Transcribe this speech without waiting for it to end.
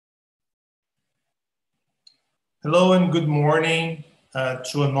Hello and good morning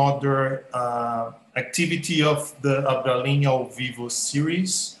to another activity of the Linha ao Vivo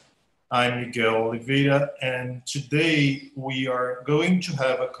series. I'm Miguel Oliveira, and today we are going to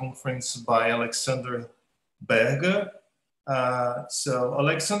have a conference by Alexander Berger. So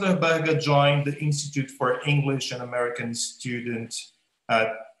Alexander Berger joined the Institute for English and American Students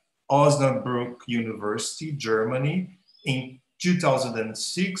at Osnabrück University, Germany, in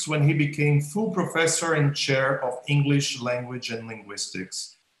 2006, when he became full professor and chair of English language and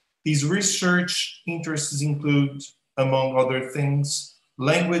linguistics. His research interests include, among other things,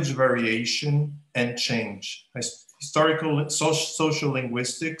 language variation and change, historical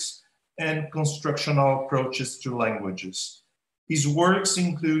sociolinguistics, and constructional approaches to languages. His works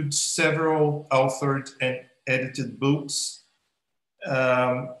include several authored and edited books,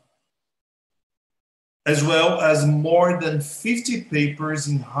 as well as more than 50 papers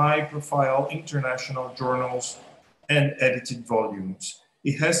in high-profile international journals and edited volumes.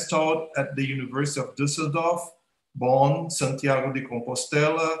 He has taught at the University of Düsseldorf, Bonn, Santiago de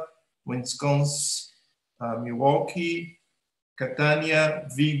Compostela, Wisconsin, Milwaukee, Catania,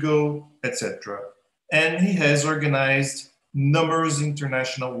 Vigo, etc. And he has organized numerous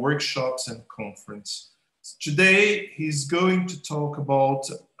international workshops and conferences. Today, he's going to talk about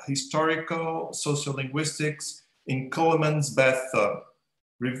historical sociolinguistics in Coleman's Bathtub,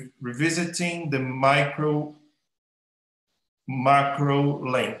 revisiting the macro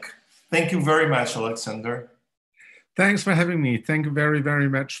link. Thank you very much, Alexander. Thanks for having me. Thank you very, very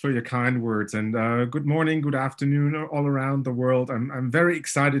much for your kind words. And good morning, good afternoon, all around the world. I'm very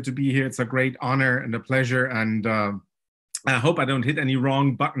excited to be here. It's a great honor and a pleasure. And I hope I don't hit any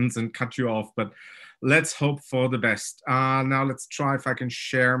wrong buttons and cut you off, but let's hope for the best. Now let's try if I can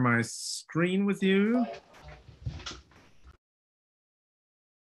share my screen with you.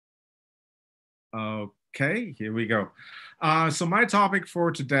 Okay, here we go. So my topic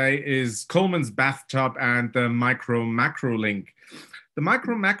for today is Coleman's bathtub and the micro-macro link. The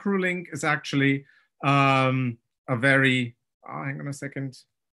micro-macro link is actually a very, hang on a second.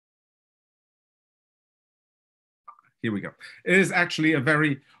 Here we go. It is actually a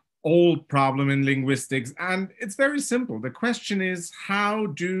very old problem in linguistics, and it's very simple. The question is, how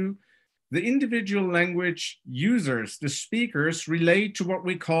do the individual language users, the speakers, relate to what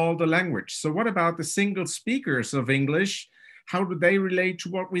we call the language? So what about the single speakers of English? How do they relate to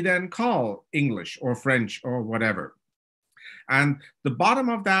what we then call English or French or whatever? And the bottom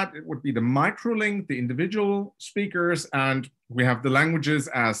of that, it would be the microlink, the individual speakers, and we have the languages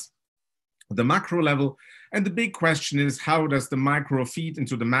as the macro level. And the big question is, how does the micro feed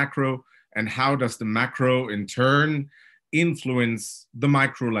into the macro, and how does the macro in turn influence the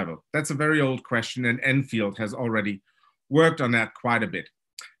micro level? That's a very old question, and Enfield has already worked on that quite a bit.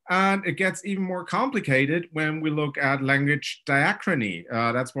 And it gets even more complicated when we look at language diachrony.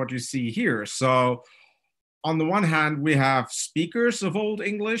 That's what you see here. So on the one hand, we have speakers of Old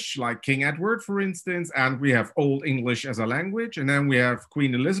English, like King Edward, for instance, and we have Old English as a language. And then we have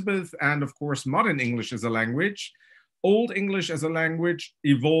Queen Elizabeth, and of course, Modern English as a language. Old English as a language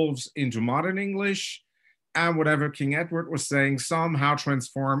evolves into Modern English, and whatever King Edward was saying somehow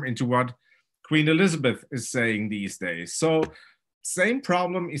transform into what Queen Elizabeth is saying these days. So same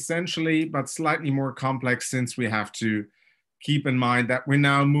problem essentially, but slightly more complex, since we have to keep in mind that we're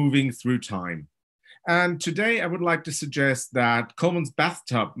now moving through time. And today I would like to suggest that Coleman's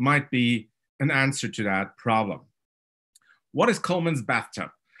bathtub might be an answer to that problem. What is Coleman's bathtub?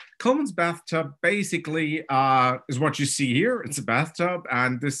 Coleman's bathtub basically is what you see here. It's a bathtub,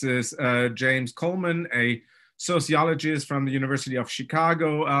 and this is James Coleman, a sociologist from the University of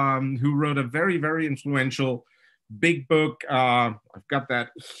Chicago, who wrote a very, very influential big book. I've got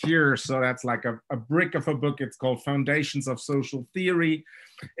that here. So that's like a brick of a book. It's called Foundations of Social Theory,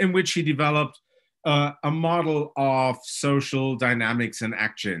 in which he developed a model of social dynamics and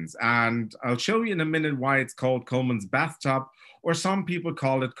actions. And I'll show you in a minute why it's called Coleman's bathtub, or some people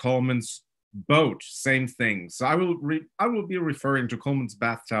call it Coleman's boat, same thing. So I will be referring to Coleman's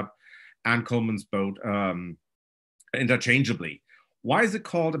bathtub and Coleman's boat interchangeably. Why is it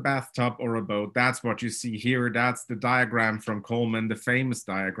called a bathtub or a boat? That's what you see here. That's the diagram from Coleman, the famous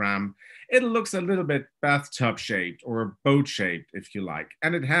diagram. It looks a little bit bathtub shaped or boat shaped, if you like.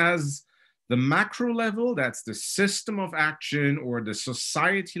 And it has the macro level, that's the system of action, or the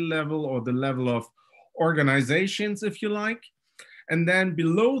society level, or the level of organizations, if you like. And then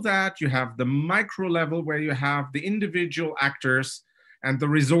below that, you have the micro level, where you have the individual actors and the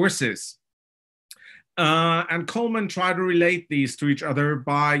resources. And Coleman tried to relate these to each other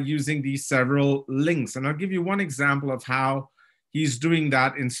by using these several links. And I'll give you one example of how he's doing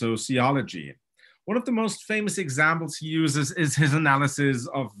that in sociology. One of the most famous examples he uses is his analysis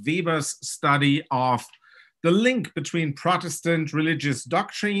of Weber's study of the link between Protestant religious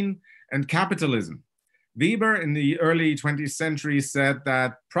doctrine and capitalism. Weber in the early 20th century said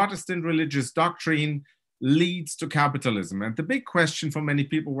that Protestant religious doctrine leads to capitalism. And the big question for many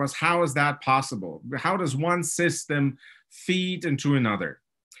people was, how is that possible? How does one system feed into another?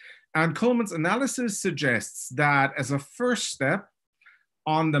 And Coleman's analysis suggests that as a first step,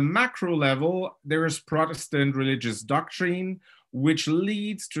 on the macro level, there is Protestant religious doctrine, which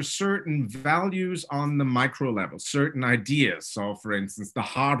leads to certain values on the micro level, certain ideas. So for instance, the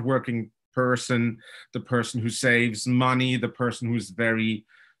hardworking person, the person who saves money, the person who's very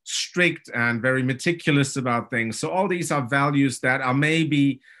strict and very meticulous about things. So all these are values that are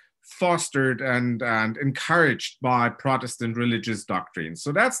maybe fostered and encouraged by Protestant religious doctrine.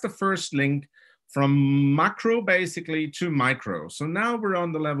 So that's the first link from macro basically to micro. So now we're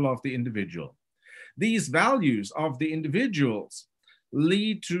on the level of the individual. These values of the individuals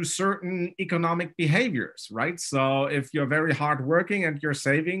lead to certain economic behaviors, right? So if you're very hardworking and you're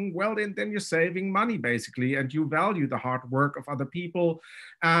saving, well, then you're saving money basically, and you value the hard work of other people,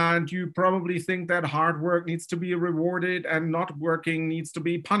 and you probably think that hard work needs to be rewarded and not working needs to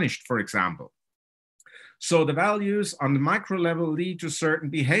be punished, for example. So the values on the micro level lead to certain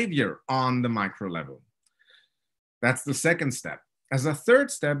behavior on the micro level. That's the second step. As a third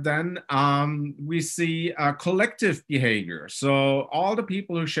step, then, we see collective behavior. So all the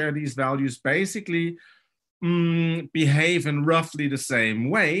people who share these values basically behave in roughly the same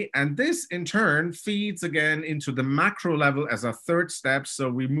way. And this, in turn, feeds again into the macro level as a third step. So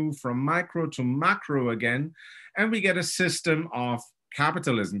we move from micro to macro again, and we get a system of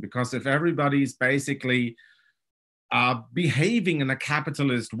capitalism. Because if everybody's basically behaving in a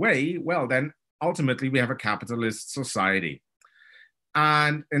capitalist way, well, then ultimately we have a capitalist society.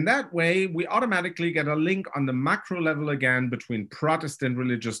 And in that way, we automatically get a link on the macro level again between Protestant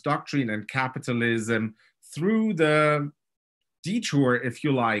religious doctrine and capitalism through the detour, if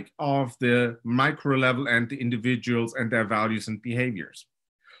you like, of the micro level and the individuals and their values and behaviors.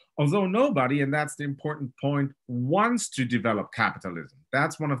 Although nobody, and that's the important point, wants to develop capitalism.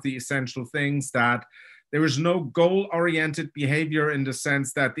 That's one of the essential things, that there is no goal-oriented behavior in the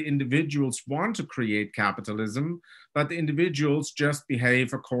sense that the individuals want to create capitalism, but the individuals just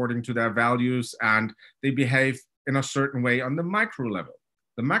behave according to their values, and they behave in a certain way on the micro level.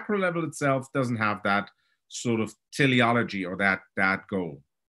 The macro level itself doesn't have that sort of teleology or that goal.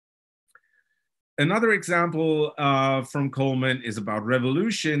 Another example from Coleman is about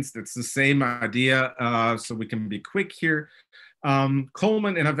revolutions. That's the same idea, so we can be quick here.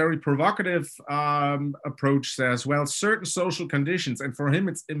 Coleman, in a very provocative approach, says, well, certain social conditions, and for him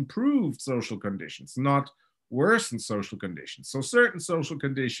it's improved social conditions, not worsened social conditions. So certain social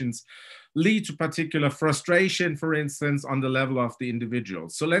conditions lead to particular frustration, for instance, on the level of the individual.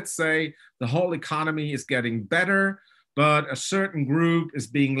 So let's say the whole economy is getting better, but a certain group is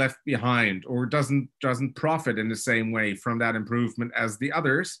being left behind or doesn't profit in the same way from that improvement as the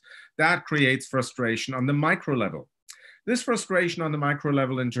others. That creates frustration on the micro level. This frustration on the micro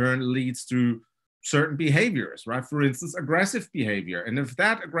level in turn leads to certain behaviors, right? For instance, aggressive behavior. And if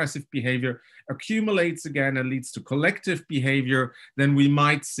that aggressive behavior accumulates again and leads to collective behavior, then we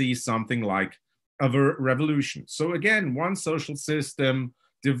might see something like a revolution. So again, one social system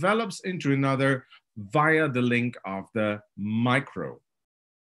develops into another via the link of the micro.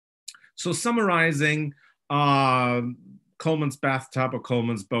 So summarizing Coleman's bathtub or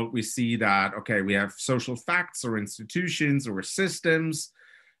Coleman's boat, we see that, okay, we have social facts or institutions or systems.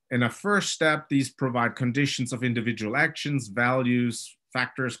 In a first step, these provide conditions of individual actions, values,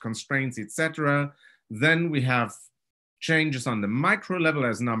 factors, constraints, etc. Then we have changes on the micro level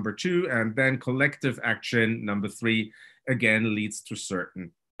as number 2, and then collective action, number 3, again leads to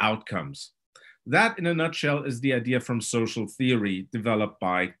certain outcomes. That, in a nutshell, is the idea from social theory developed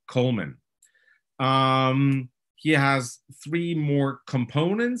by Coleman. He has 3 more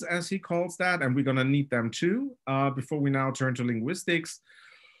components, as he calls that, and we're going to need them too before we now turn to linguistics.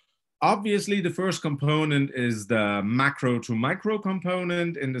 Obviously, the first component is the macro to micro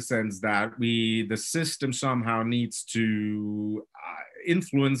component, in the sense that the system somehow needs to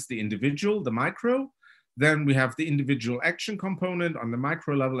influence the individual, the micro. Then we have the individual action component on the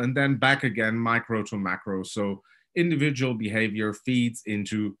micro level, and then back again, micro to macro. So individual behavior feeds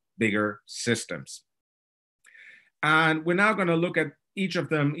into bigger systems. And we're now going to look at each of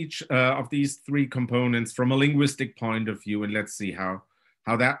these 3 components from a linguistic point of view, and let's see how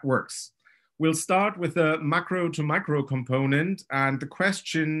that works. We'll start with the macro to micro component, and the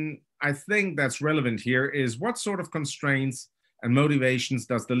question I think that's relevant here is, what sort of constraints and motivations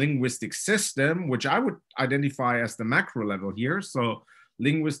does the linguistic system, which I would identify as the macro level here. So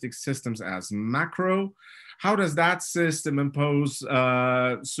linguistic systems as macro. How does that system impose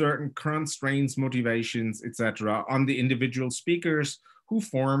certain constraints, motivations, etc., on the individual speakers who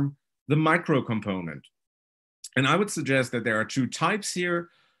form the micro component? And I would suggest that there are two types here,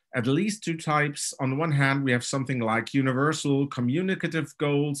 at least two types. On the one hand, we have something like universal communicative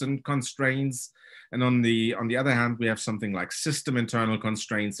goals and constraints. And on the other hand, we have something like system internal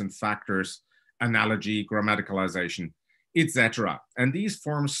constraints and factors, analogy, grammaticalization, etc. And these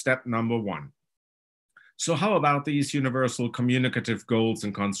form step number one. So how about these universal communicative goals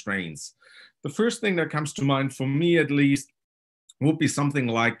and constraints? The first thing that comes to mind, for me at least, would be something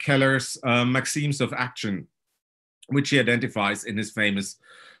like Keller's maxims of action, which he identifies in his famous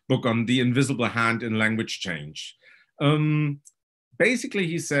book on the invisible hand in language change. Basically,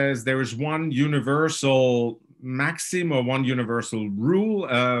 he says there is one universal maxim or one universal rule: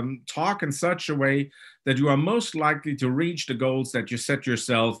 talk in such a way that you are most likely to reach the goals that you set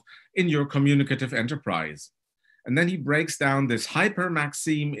yourself in your communicative enterprise. And then he breaks down this hyper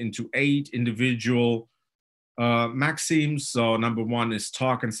maxim into 8 individual maxims. So number 1 is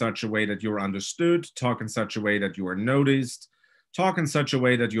talk in such a way that you're understood, talk in such a way that you are noticed, talk in such a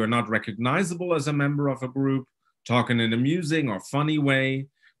way that you are not recognizable as a member of a group, talk in an amusing or funny way,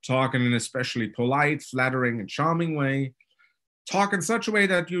 talk in an especially polite, flattering, and charming way, talk in such a way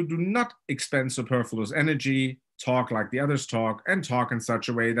that you do not expend superfluous energy, talk like the others talk, and talk in such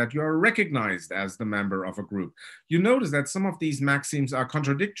a way that you are recognized as the member of a group. You notice that some of these maxims are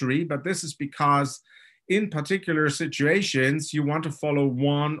contradictory, but this is because in particular situations, you want to follow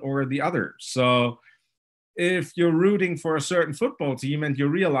one or the other. So if you're rooting for a certain football team and you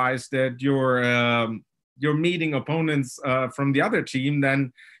realize that you're meeting opponents from the other team,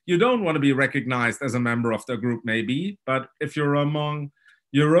 then you don't want to be recognized as a member of the group, maybe. But if you're among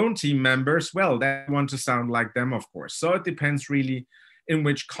your own team members, well, they want to sound like them, of course. So it depends really in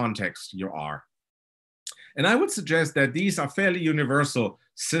which context you are. And I would suggest that these are fairly universal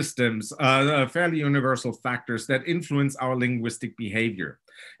systems, fairly universal factors that influence our linguistic behavior.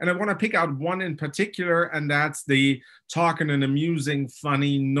 And I want to pick out one in particular, and that's the talk in an amusing,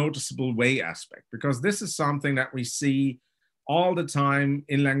 funny, noticeable way aspect, because this is something that we see all the time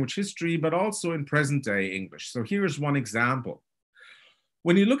in language history, but also in present day English. So here's one example.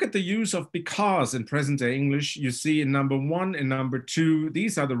 When you look at the use of because in present day English, you see in number 1 and number 2,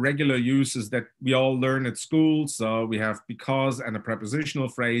 these are the regular uses that we all learn at school. So we have because and a prepositional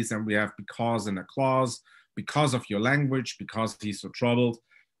phrase, and we have because and a clause, because of your language, because he's so troubled.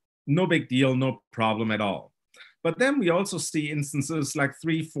 No big deal, no problem at all. But then we also see instances like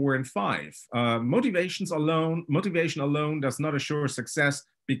 3, 4, and 5. Motivation alone does not assure success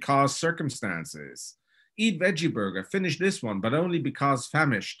because circumstances. Eat veggie burger, finish this one, but only because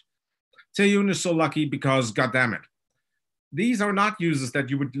famished. Taeyun is so lucky because goddammit. These are not uses that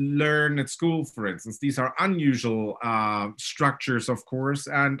you would learn at school, for instance. These are unusual structures, of course.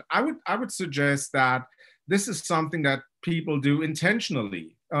 And I would suggest that this is something that people do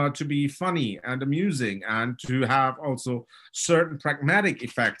intentionally to be funny and amusing and to have also certain pragmatic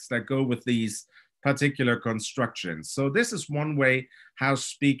effects that go with these particular constructions. So this is one way how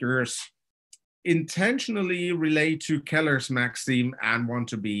speakers intentionally relate to Keller's maxim and want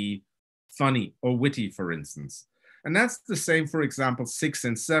to be funny or witty, for instance. And that's the same, for example, 6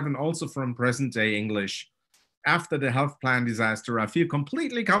 and 7, also from present day English. After the health plan disaster, I feel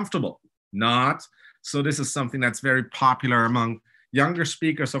completely comfortable. Not. So this is something that's very popular among younger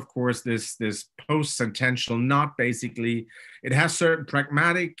speakers, of course, this post-sentential not. Basically, it has certain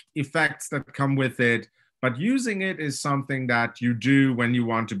pragmatic effects that come with it, but using it is something that you do when you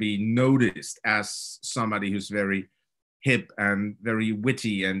want to be noticed as somebody who's very hip and very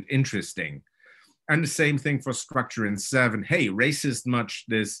witty and interesting. And the same thing for structure in 7. Hey, racist much,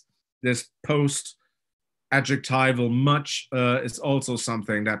 this post-adjectival much is also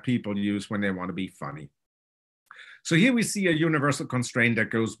something that people use when they want to be funny. So here we see a universal constraint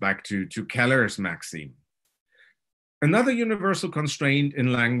that goes back to Keller's maxim. Another universal constraint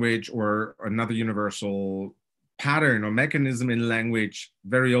in language, or another universal pattern or mechanism in language,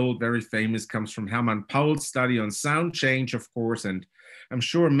 very old, very famous, comes from Hermann Paul's study on sound change, of course. And I'm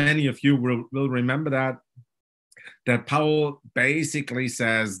sure many of you will remember that Paul basically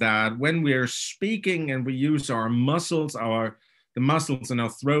says that when we're speaking and we use our muscles, the muscles in our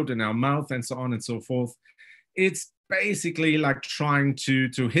throat and our mouth and so on and so forth, it's basically like trying to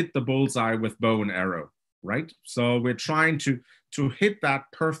hit the bullseye with bow and arrow, right? So we're trying to hit that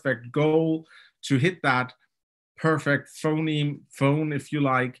perfect goal, to hit that perfect phone, if you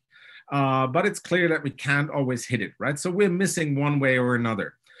like. but it's clear that we can't always hit it, right? So we're missing one way or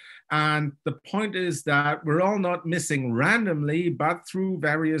another. And the point is that we're all not missing randomly, but through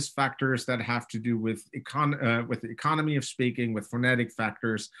various factors that have to do with the economy of speaking, with phonetic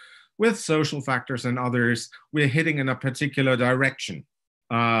factors, with social factors and others. We're hitting in a particular direction.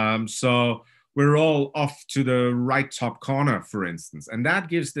 So we're all off to the right top corner, for instance, and that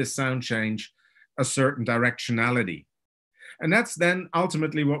gives this sound change a certain directionality. And that's then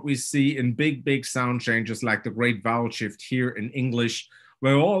ultimately what we see in big sound changes like the great vowel shift here in English,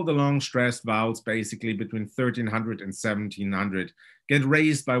 where all the long stressed vowels basically between 1300 and 1700 get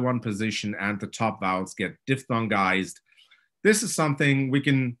raised by one position and the top vowels get diphthongized. This is something we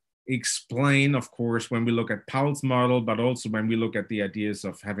can explain, of course, when we look at Powell's model, but also when we look at the ideas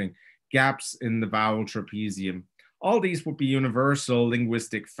of having gaps in the vowel trapezium. All these would be universal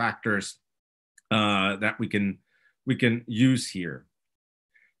linguistic factors that we can use here.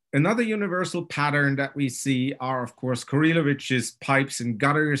 Another universal pattern that we see are, of course, Kurilovich's pipes and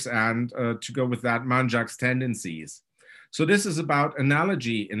gutters, and to go with that, Manjak's tendencies. So this is about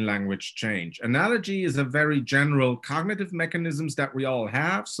analogy in language change. Analogy is a very general cognitive mechanisms that we all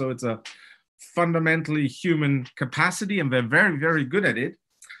have. So it's a fundamentally human capacity, and we're very good at it.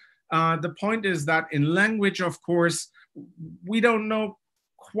 The point is that in language, of course, we don't know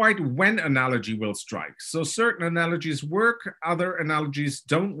quite when analogy will strike. So certain analogies work, other analogies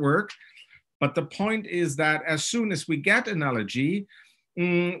don't work. But the point is that as soon as we get analogy,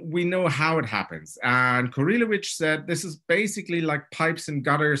 we know how it happens. And Kurilovich said this is basically like pipes and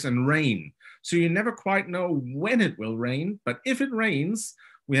gutters and rain. So you never quite know when it will rain, but if it rains,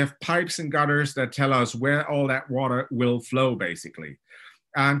 we have pipes and gutters that tell us where all that water will flow, basically.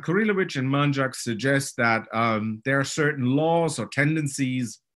 And Kurilovich and Manjak suggest that there are certain laws or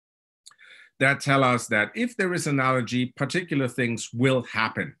tendencies that tell us that if there is analogy, particular things will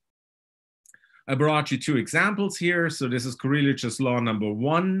happen. I brought you two examples here. So this is Kurilovich's law number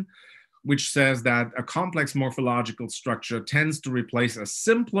 1, which says that a complex morphological structure tends to replace a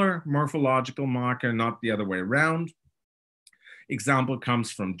simpler morphological marker, not the other way around. Example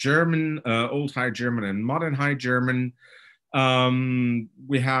comes from German, Old High German and Modern High German.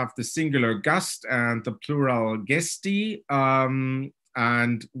 We have the singular gust and the plural gesti.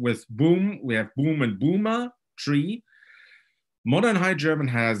 And with boom, we have boom and boomer, tree. Modern High German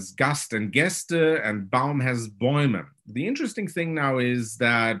has Gast and Gäste, and Baum has Bäume. The interesting thing now is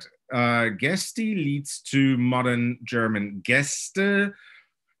that Gästi leads to Modern German Gäste,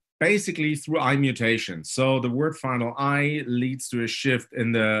 basically through I mutation. So the word final I leads to a shift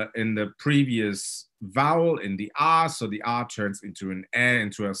in the previous vowel in the A, so the A turns into an E,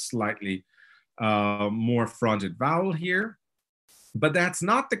 into a slightly more fronted vowel here. But that's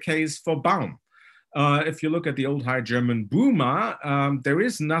not the case for Baum. If you look at the Old High German Boomer, there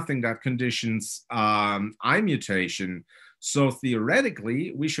is nothing that conditions I mutation. So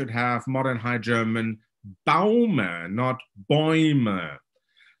theoretically, we should have Modern High German Baume, not Bäume.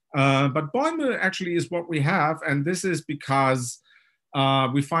 But Bäume actually is what we have, and this is because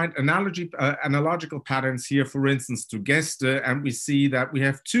we find analogical patterns here, for instance, to Gäste, and we see that we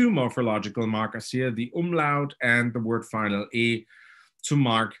have two morphological markers here, the umlaut and the word final E, to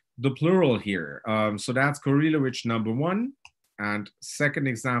mark the plural here. So that's Kurilovich number 1. And second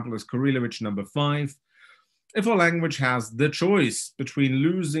example is Kurilovich number 5. If a language has the choice between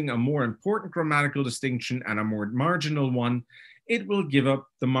losing a more important grammatical distinction and a more marginal one, it will give up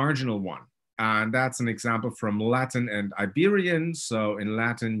the marginal one. And that's an example from Latin and Iberian. So in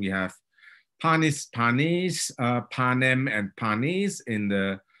Latin, we have panis, panis, panem, and panis in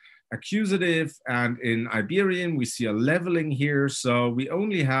the accusative, and in Iberian we see a leveling here, so we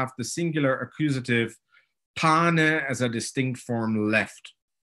only have the singular accusative pane as a distinct form left.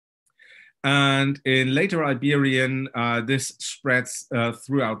 And in later Iberian this spreads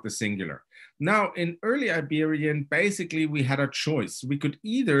throughout the singular. Now in early Iberian, basically we had a choice. We could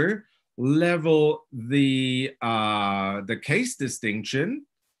either level the case distinction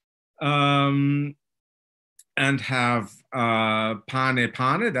and have pane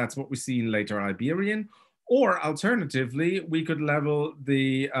pane, that's what we see in later Iberian, or alternatively, we could level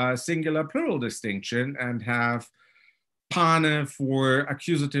the singular plural distinction and have pane for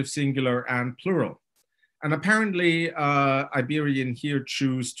accusative singular and plural. And apparently Iberian here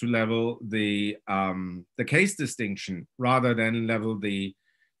choose to level the case distinction rather than level the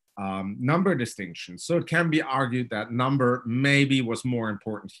number distinction. So it can be argued that number maybe was more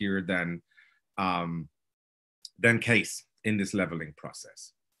important here than case in this leveling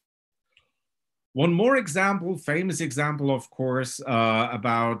process. One more example, famous example, of course,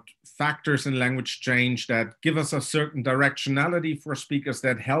 about factors in language change that give us a certain directionality for speakers,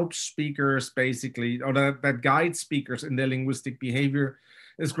 that help speakers basically, or that guide speakers in their linguistic behavior,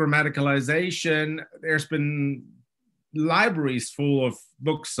 is grammaticalization. There's been libraries full of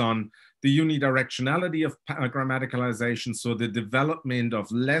books on the unidirectionality of grammaticalization, so the development of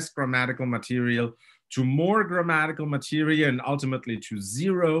less grammatical material to more grammatical material and ultimately to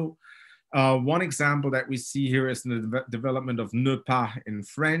zero. One example that we see here is the development of ne pas in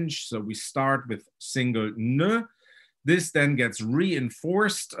French. So we start with single ne. This then gets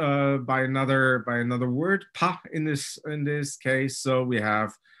reinforced by another word, pas in this case. So we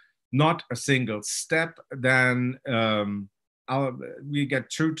have not a single step. Then we get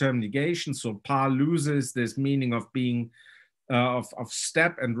true term negation. So pas loses this meaning of being of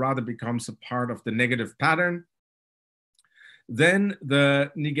step and rather becomes a part of the negative pattern. Then the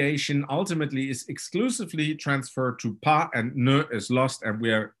negation ultimately is exclusively transferred to pas, and ne is lost, and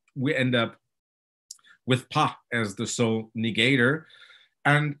we end up with pas as the sole negator.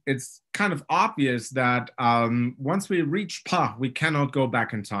 And it's kind of obvious that once we reach pas, we cannot go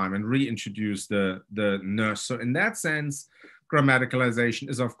back in time and reintroduce the ne. So in that sense, grammaticalization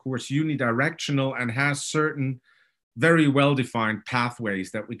is of course unidirectional and has certain very well-defined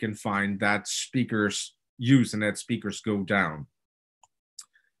pathways that we can find that speakers use and that speakers go down.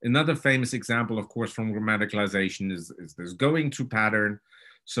 Another famous example, of course, from grammaticalization is this going to pattern.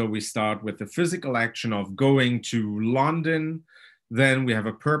 So we start with the physical action of going to London. Then we have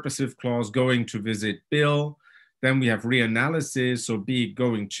a purposive clause, going to visit Bill. Then we have reanalysis, so be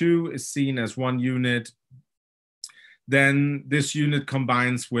going to is seen as one unit. Then this unit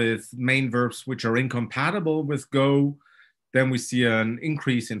combines with main verbs which are incompatible with go. Then we see an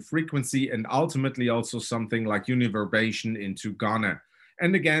increase in frequency and ultimately also something like univerbation into gonna.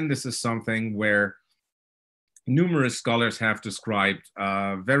 And again, this is something where numerous scholars have described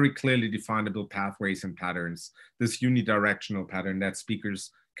very clearly definable pathways and patterns, this unidirectional pattern that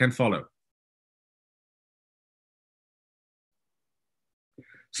speakers can follow.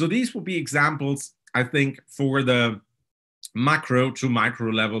 So these will be examples, I think, for the macro to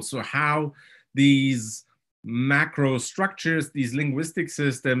micro level. So how these macro structures, these linguistic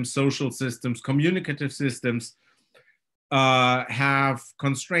systems, social systems, communicative systems have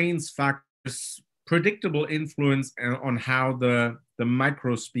constraints, factors, predictable influence on how the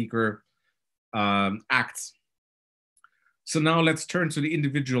micro speaker acts. So now let's turn to the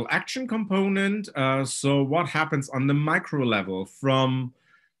individual action component. So what happens on the micro level from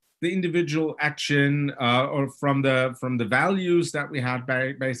the individual action or from the values that we had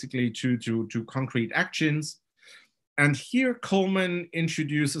basically to concrete actions. And here Coleman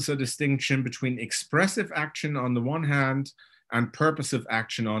introduces a distinction between expressive action on the one hand and purposive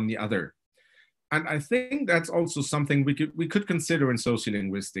action on the other. And I think that's also something we could consider in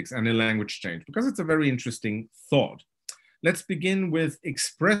sociolinguistics and in language change, because it's a very interesting thought. Let's begin with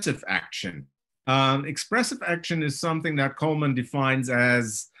expressive action. Expressive action is something that Coleman defines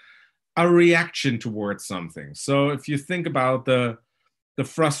as a reaction towards something. So if you think about the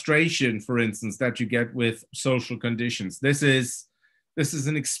frustration, for instance, that you get with social conditions, this is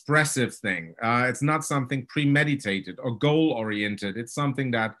an expressive thing. It's not something premeditated or goal-oriented. It's something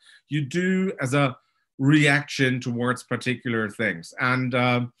that you do as a reaction towards particular things. And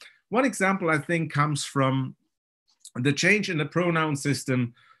one example, I think, comes from the change in the pronoun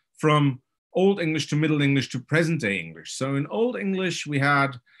system from Old English to Middle English to present-day English. So in Old English, we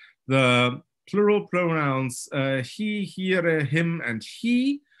had the plural pronouns he, here, him, and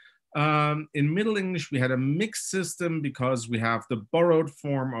he. In Middle English, we had a mixed system because we have the borrowed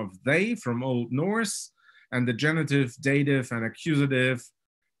form of they from Old Norse, and the genitive, dative, and accusative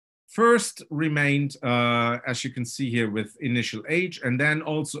first remained, as you can see here, with initial H, and then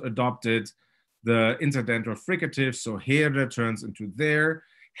also adopted the interdental fricative. So here turns into there,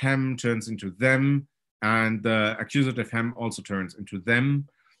 hem turns into them, and the accusative hem also turns into them.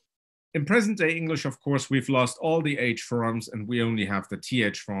 In present-day English, of course, we've lost all the H forms and we only have the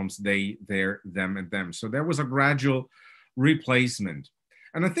TH forms, they, their, them, and them. So there was a gradual replacement.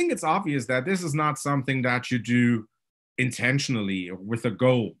 And I think it's obvious that this is not something that you do intentionally or with a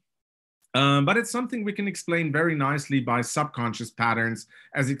goal. But it's something we can explain very nicely by subconscious patterns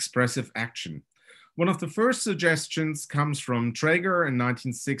as expressive action. One of the first suggestions comes from Traeger in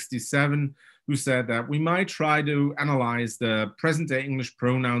 1967, who said that we might try to analyze the present-day English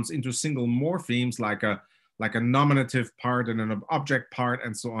pronouns into single morphemes, like a nominative part and an object part,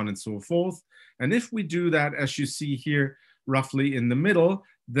 and so on and so forth. And if we do that, as you see here, roughly in the middle,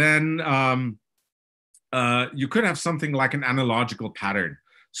 then you could have something like an analogical pattern.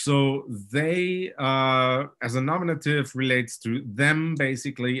 So they, as a nominative, relates to them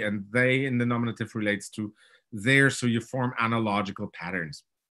basically, and they in the nominative relates to their, so you form analogical patterns.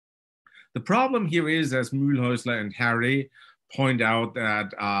 The problem here is, as Mühlhäusler and Harry point out,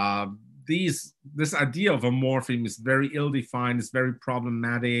 that this idea of a morpheme is very ill-defined, is very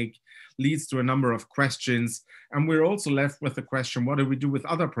problematic, leads to a number of questions. And we're also left with the question, what do we do with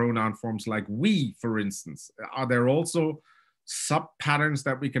other pronoun forms like we, for instance? Are there also sub-patterns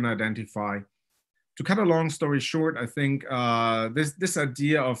that we can identify? To cut a long story short, I think this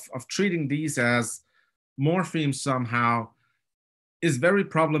idea of treating these as morphemes somehow is very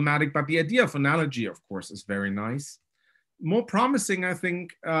problematic, but the idea of analogy, of course, is very nice. More promising, I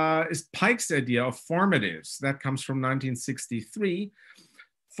think, is Pike's idea of formatives. That comes from 1963.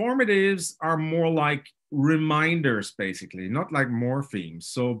 Formatives are more like reminders, basically, not like morphemes.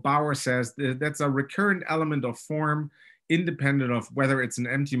 So Bauer says that's a recurrent element of form, independent of whether it's an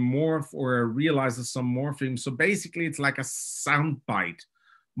empty morph or realizes some morpheme. So basically, it's like a soundbite,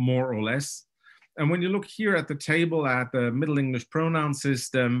 more or less. And when you look here at the table at the Middle English pronoun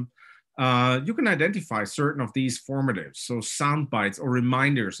system, you can identify certain of these formatives, so sound bites or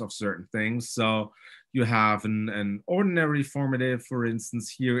reminders of certain things. So you have an ordinary formative, for instance,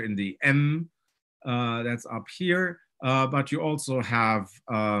 here in the M, that's up here, but you also have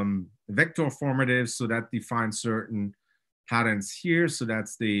vector formatives, so that defines certain patterns here. So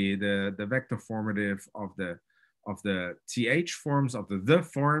that's the vector formative of the TH forms, of the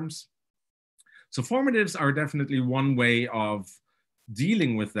forms. So formatives are definitely one way of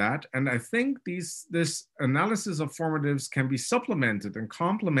dealing with that. And I think this analysis of formatives can be supplemented and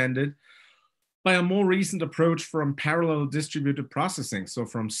complemented by a more recent approach from parallel distributed processing, so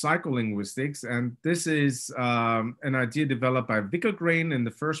from psycholinguistics. And this is an idea developed by Wickelgrain in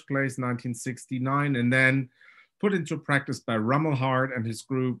the first place, 1969, and then put into practice by Rummelhart and his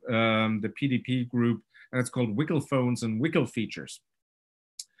group, the PDP group, and it's called Wickelphones and Wickel features.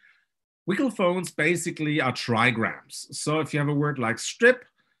 Wickelphones basically are trigrams. So if you have a word like strip,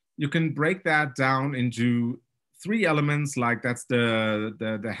 you can break that down into three elements, like that's the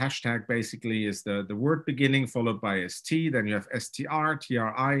hashtag basically is the word beginning followed by ST, then you have STR,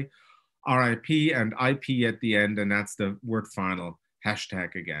 TRI, RIP, and IP at the end, and that's the word final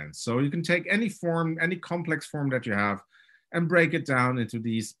hashtag again. So you can take any form, any complex form that you have and break it down into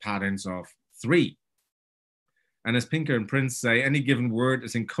these patterns of three. And as Pinker and Prince say, any given word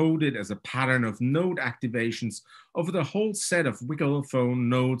is encoded as a pattern of node activations over the whole set of Wickelphone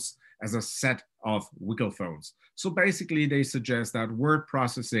nodes as a set of Wickelphones. So basically they suggest that word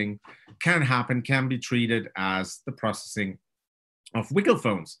processing can happen, can be treated as the processing of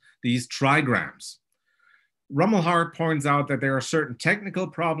Wickelphones, these trigrams. Rummelhart points out that there are certain technical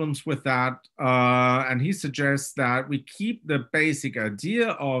problems with that, and he suggests that we keep the basic idea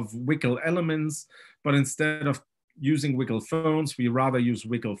of Wickel elements, but instead of using Wickelphones, we rather use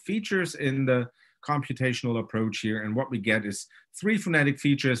Wickel features in the computational approach here. And what we get is three phonetic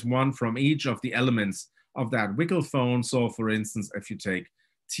features, one from each of the elements of that Wickelphone. So for instance, if you take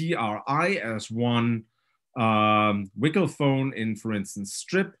TRI as one Wickelphone in, for instance,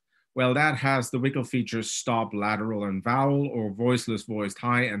 strip, well, that has the Wickel features stop, lateral, and vowel, or voiceless, voiced,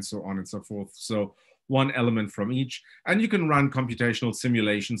 high, and so on and so forth. So one element from each. And you can run computational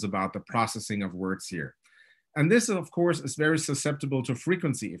simulations about the processing of words here. And this, of course, is very susceptible to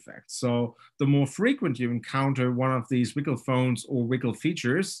frequency effects. So the more frequent you encounter one of these Wickelphones or Wickel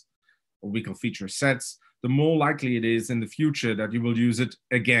features, or Wickel feature sets, the more likely it is in the future that you will use it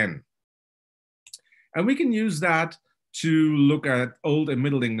again. And we can use that to look at Old and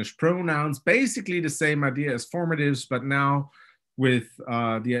Middle English pronouns, basically the same idea as formatives, but now with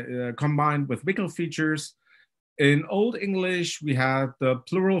combined with Wickel features. In Old English, we had the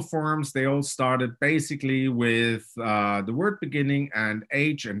plural forms. They all started basically with the word beginning and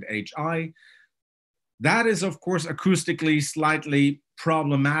H and HI. That is, of course, acoustically slightly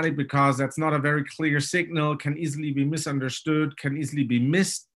problematic because that's not a very clear signal, can easily be misunderstood, can easily be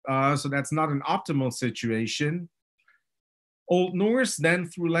missed. So that's not an optimal situation. Old Norse then,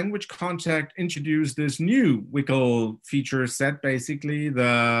 through language contact, introduced this new Wickel feature set, basically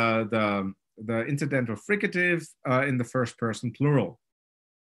the interdental fricative in the first person plural.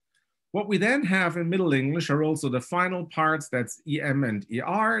 What we then have in Middle English are also the final parts, that's EM and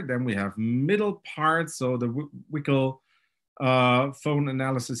ER. Then we have middle parts, so the Wickel phone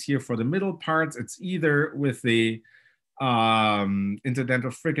analysis here for the middle parts. It's either with the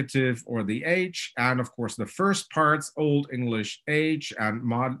interdental fricative or the H, and of course the first parts, Old English H, and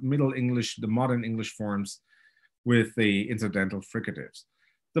Middle English, the modern English forms with the interdental fricatives.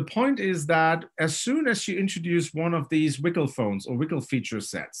 The point is that as soon as you introduce one of these wiggle phones or wiggle feature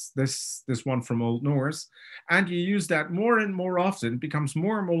sets, this one from Old Norse, and you use that more and more often, it becomes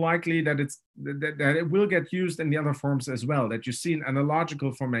more and more likely that that it will get used in the other forms as well, that you see an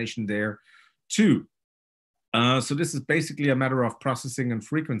analogical formation there too. So this is basically a matter of processing and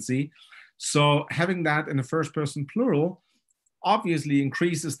frequency. So having that in the first person plural obviously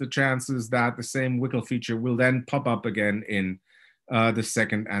increases the chances that the same wiggle feature will then pop up again in the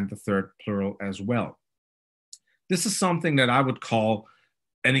second and the third plural as well. This is something that I would call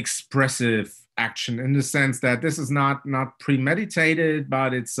an expressive action, in the sense that this is not premeditated,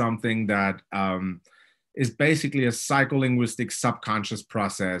 but it's something that is basically a psycholinguistic subconscious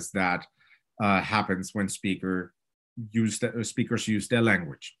process that happens when speakers use their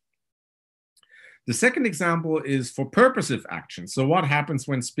language. The second example is for purposive action. So what happens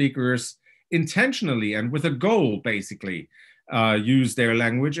when speakers intentionally and with a goal, basically, use their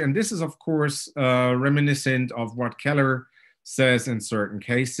language? And this is, of course, reminiscent of what Keller says in certain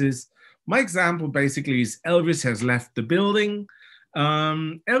cases. My example basically is Elvis has left the building.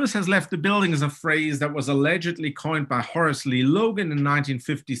 Elvis has left the building is a phrase that was allegedly coined by Horace Lee Logan in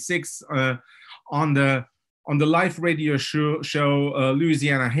 1956 on the live radio show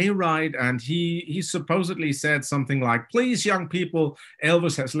Louisiana Hayride, and he supposedly said something like, "Please, young people,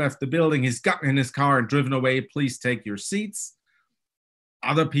 Elvis has left the building. He's gotten in his car and driven away. Please take your seats."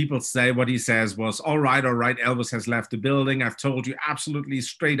 Other people say what he says was, all right, Elvis has left the building. I've told you absolutely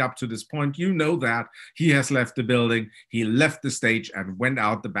straight up to this point. You know that he has left the building. He left the stage and went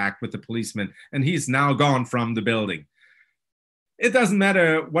out the back with the policeman, and he's now gone from the building. It doesn't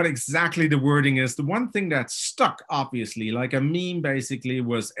matter what exactly the wording is. The one thing that stuck, obviously, like a meme basically,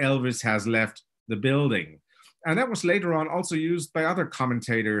 was Elvis has left the building. And that was later on also used by other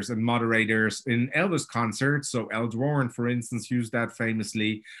commentators and moderators in Elvis concerts. So Al Dwarren, for instance, used that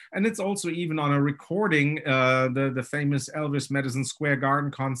famously. And it's also even on a recording, the famous Elvis Madison Square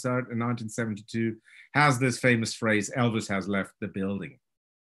Garden concert in 1972 has this famous phrase, "Elvis has left the building."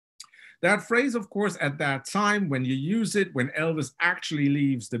 That phrase, of course, at that time, when you use it, when Elvis actually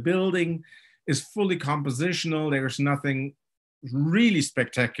leaves the building, is fully compositional. There's nothing really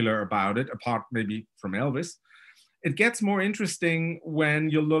spectacular about it, apart maybe from Elvis. It gets more interesting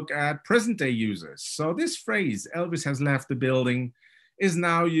when you look at present day users. So this phrase, "Elvis has left the building," is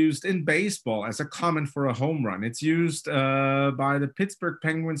now used in baseball as a comment for a home run. It's used by the Pittsburgh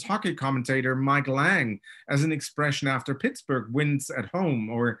Penguins hockey commentator Mike Lang as an expression after Pittsburgh wins at home,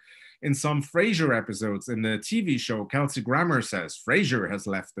 or in some Frasier episodes in the TV show, Kelsey Grammer says, "Frasier has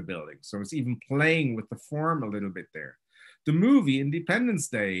left the building." So it's even playing with the form a little bit there. The movie Independence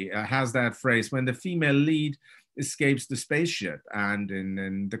Day has that phrase when the female lead escapes the spaceship. And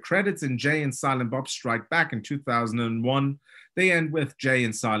in the credits in Jay and Silent Bob Strike Back in 2001, they end with "Jay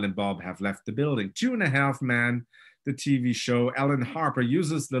and Silent Bob have left the building." 2.5 Men, the TV show, Alan Harper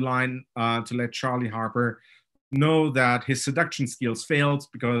uses the line to let Charlie Harper know that his seduction skills failed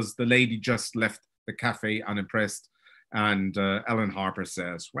because the lady just left the cafe unimpressed. And Alan Harper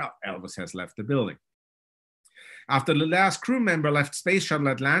says, "Well, Elvis has left the building." After the last crew member left Space Shuttle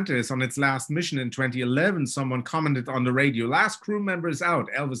Atlantis on its last mission in 2011, someone commented on the radio, "Last crew member is out.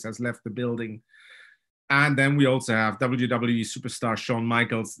 Elvis has left the building." And then we also have WWE superstar Shawn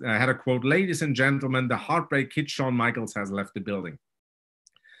Michaels had a quote, "Ladies and gentlemen, the Heartbreak Kid Shawn Michaels has left the building."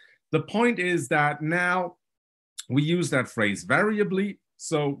 The point is that now we use that phrase variably.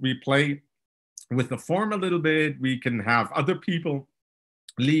 So we play with the form a little bit. We can have other people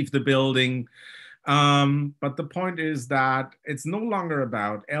leave the building. But the point is that it's no longer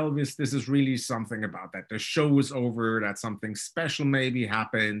about Elvis. This is really something about that the show is over, that something special maybe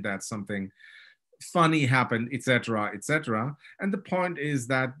happened, that something funny happened, etc., etc. And the point is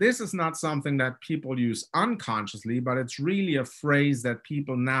that this is not something that people use unconsciously, but it's really a phrase that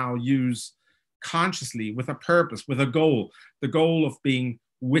people now use consciously with a purpose, with a goal, the goal of being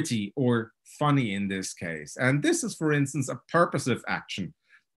witty or funny in this case. And this is, for instance, a purposive action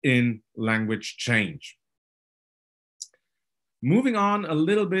in language change. Moving on a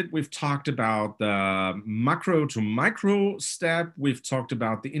little bit, we've talked about the macro to micro step. We've talked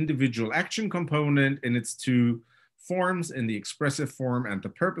about the individual action component in its two forms, in the expressive form and the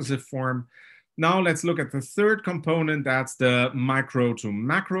purposive form. Now let's look at the third component, that's the micro to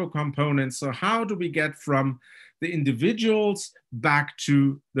macro component. So how do we get from the individuals back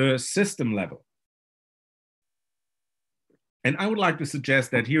to the system level? And I would like to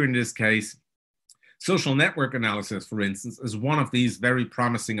suggest that here in this case, social network analysis, for instance, is one of these very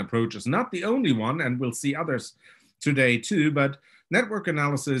promising approaches. Not the only one, and we'll see others today too, but network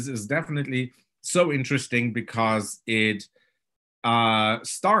analysis is definitely so interesting because it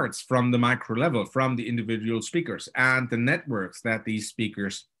starts from the micro level, from the individual speakers and the networks that these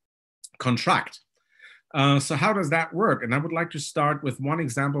speakers contract. So how does that work? And I would like to start with one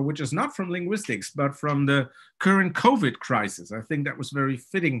example, which is not from linguistics, but from the current COVID crisis. I think that was very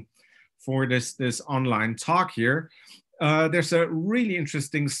fitting for this online talk here. There's a really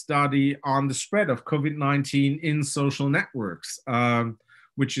interesting study on the spread of COVID-19 in social networks,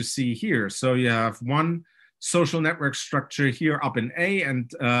 which you see here. So you have one social network structure here up in A,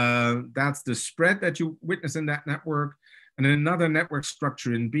 and that's the spread that you witness in that network, and then another network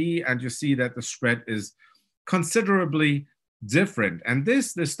structure in B, and you see that the spread is considerably different. And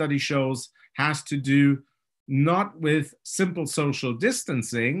this study shows has to do not with simple social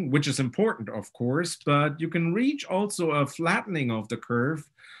distancing, which is important, of course, but you can reach also a flattening of the curve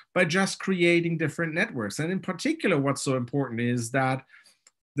by just creating different networks. And in particular, what's so important is that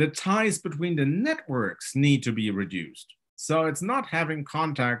the ties between the networks need to be reduced. So it's not having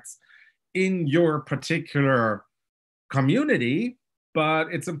contacts in your particular community,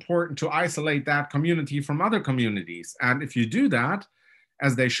 but it's important to isolate that community from other communities. And if you do that,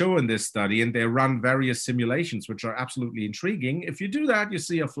 as they show in this study, and they run various simulations, which are absolutely intriguing, if you do that, you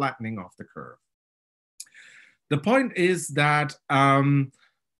see a flattening of the curve. The point is that I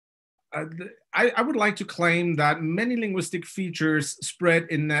would like to claim that many linguistic features spread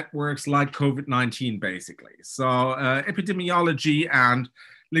in networks like COVID-19, basically. So epidemiology and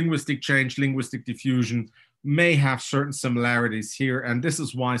linguistic change, linguistic diffusion may have certain similarities here, and this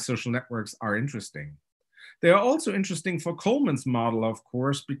is why social networks are interesting. They are also interesting for Coleman's model, of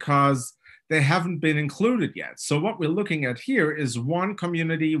course, because they haven't been included yet. So what we're looking at here is one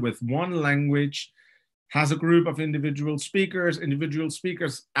community with one language, has a group of individual speakers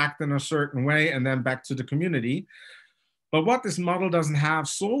act in a certain way, and then back to the community. But what this model doesn't have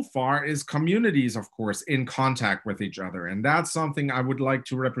so far is communities, of course, in contact with each other. And that's something I would like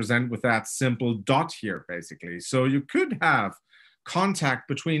to represent with that simple dot here, basically. So you could have contact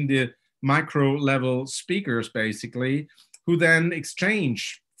between the micro level speakers, basically, who then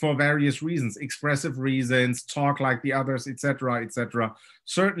exchange for various reasons, expressive reasons, talk like the others, etc.,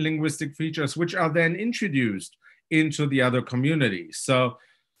 certain linguistic features, which are then introduced into the other communities. So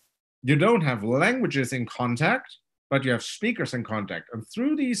you don't have languages in contact, but you have speakers in contact. And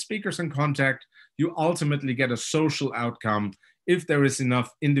through these speakers in contact, you ultimately get a social outcome if there is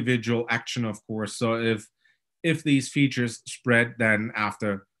enough individual action, of course. So if these features spread then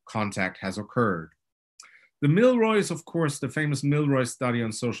after contact has occurred. The Milroy's, of course, the famous Milroy study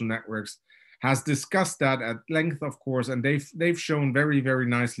on social networks has discussed that at length, of course, and they've shown very, very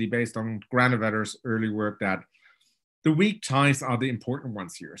nicely based on Granovetter's early work that the weak ties are the important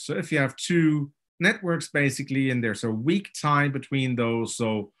ones here. So if you have two networks, basically, and there's a weak tie between those,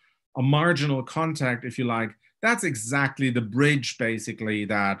 so a marginal contact, if you like, that's exactly the bridge, basically,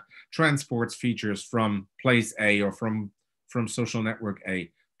 that transports features from place A or from social network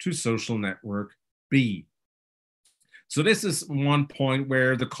A to social network B. So this is one point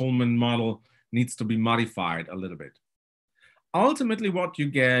where the Coleman model needs to be modified a little bit. Ultimately, what you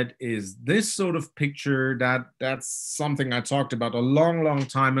get is this sort of picture that's something I talked about a long, long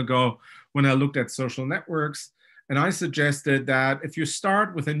time ago when I looked at social networks. And I suggested that if you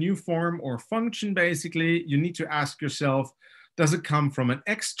start with a new form or function, basically, you need to ask yourself, does it come from an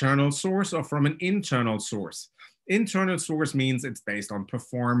external source or from an internal source? Internal source means it's based on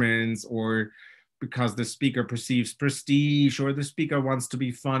performance or because the speaker perceives prestige or the speaker wants to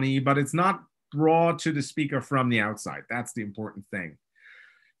be funny, but it's not brought to the speaker from the outside. That's the important thing.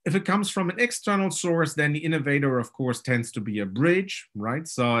 If it comes from an external source, then the innovator, of course, tends to be a bridge, right?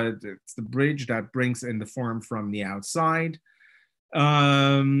 So it's the bridge that brings in the form from the outside.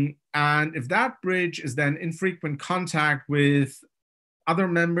 And if that bridge is then in frequent contact with other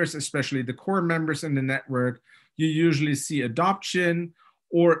members, especially the core members in the network, you usually see adoption,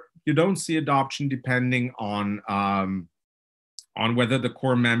 or you don't see adoption depending on whether the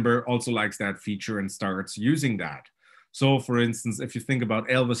core member also likes that feature and starts using that. So for instance, if you think about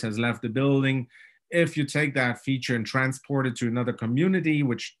Elvis has left the building, if you take that feature and transport it to another community,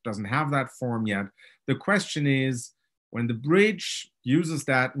 which doesn't have that form yet, the question is, when the bridge uses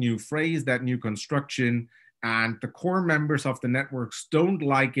that new phrase, that new construction, and the core members of the networks don't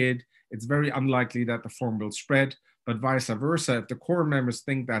like it, it's very unlikely that the form will spread. But vice versa, if the core members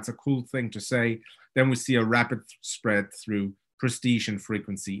think that's a cool thing to say, then we see a rapid spread through prestige and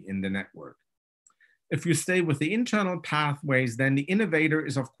frequency in the network. If you stay with the internal pathways, then the innovator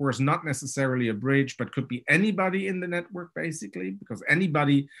is, of course, not necessarily a bridge, but could be anybody in the network, basically, because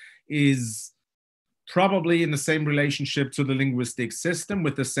anybody is probably in the same relationship to the linguistic system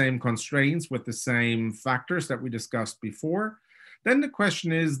with the same constraints, with the same factors that we discussed before. then the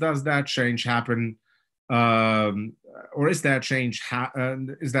question is, does that change happen? Or is that change,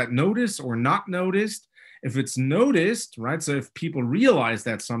 is that noticed or not noticed? If it's noticed, right? So if people realize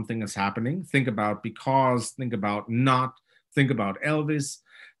that something is happening, think about because, think about not, think about Elvis,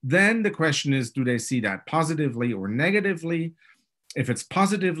 then the question is, do they see that positively or negatively? If it's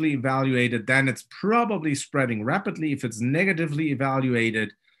positively evaluated, then it's probably spreading rapidly. If it's negatively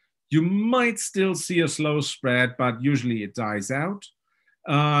evaluated, you might still see a slow spread, but usually it dies out.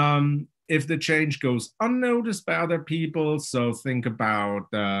 If the change goes unnoticed by other people, so think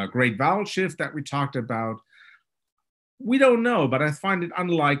about the great vowel shift that we talked about, we don't know, but I find it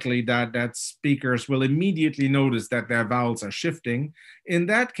unlikely that speakers will immediately notice that their vowels are shifting. In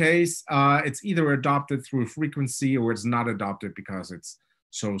that case, it's either adopted through frequency or it's not adopted because it's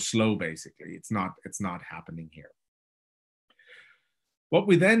so slow, basically. It's not happening here. What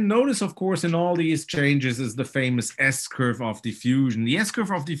we then notice, of course, in all these changes is the famous S-curve of diffusion. The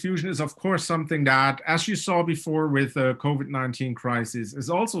S-curve of diffusion is, of course, something that, as you saw before with the COVID-19 crisis, is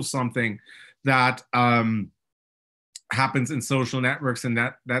also something that happens in social networks and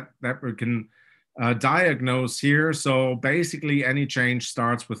that we can diagnose here. So basically, any change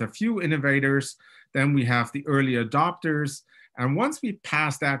starts with a few innovators. Then we have the early adopters. And once we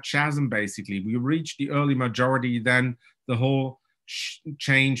pass that chasm, basically, we reach the early majority, then the whole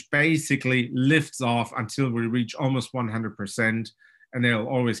change basically lifts off until we reach almost 100%, and there'll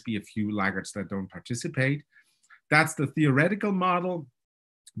always be a few laggards that don't participate. That's the theoretical model,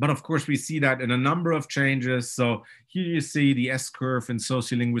 but of course we see that in a number of changes. So here you see the S-curve in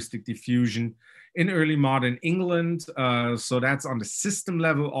sociolinguistic diffusion in early modern England. So that's on the system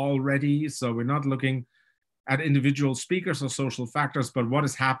level already. So we're not looking at individual speakers or social factors, but what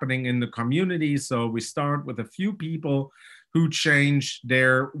is happening in the community. So we start with a few people who change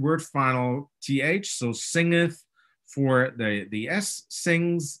their word final th, so singeth for the s,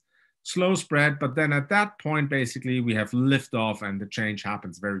 sings, slow spread, but then at that point, basically, we have liftoff and the change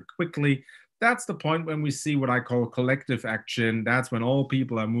happens very quickly. That's the point when we see what I call collective action. That's when all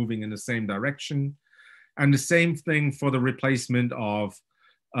people are moving in the same direction. And the same thing for the replacement of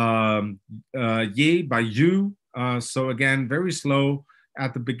ye by you. So again, very slow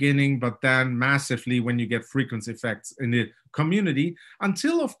at the beginning, but then massively when you get frequency effects in the community,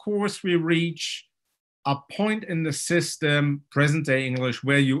 until of course we reach a point in the system, present day English,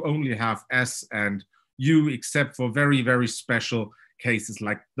 where you only have S and U, except for very, very special cases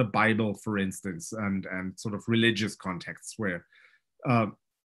like the Bible, for instance, and sort of religious contexts where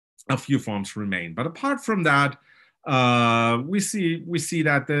a few forms remain. But apart from that, we see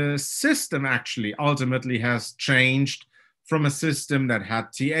that the system actually ultimately has changed from a system that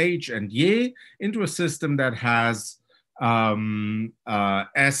had th and ye into a system that has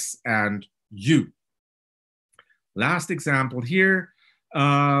s and u. Last example here,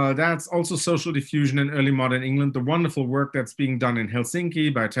 that's also social diffusion in early modern England, the wonderful work that's being done in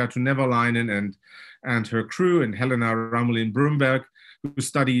Helsinki by Terttu Neuvalainen and her crew, and Helena Ramulin Brumberg, who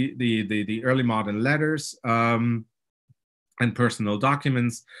study the early modern letters and personal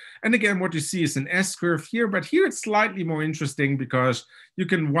documents. And again, what you see is an S-curve here, but here it's slightly more interesting because you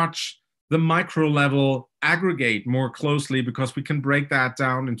can watch the micro level aggregate more closely because we can break that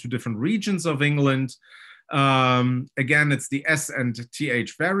down into different regions of England. Again, it's the S and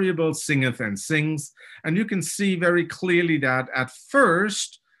TH variable, singeth and sings. And you can see very clearly that at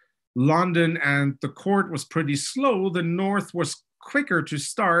first, London and the court was pretty slow. The north was quicker to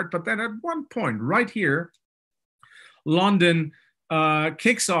start, but then at one point right here, London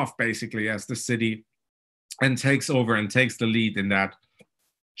kicks off basically as the city and takes over and takes the lead in that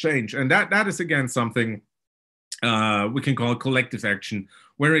change. And that is again something we can call collective action,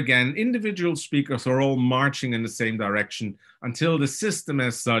 where again, individual speakers are all marching in the same direction until the system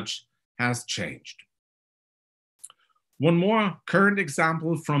as such has changed. One more current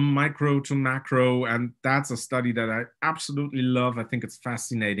example from micro to macro, and that's a study that I absolutely love. I think it's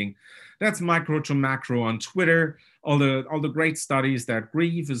fascinating. That's micro to macro on Twitter. All the great studies that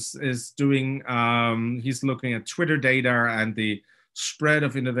Grieve is doing. He's looking at Twitter data and the spread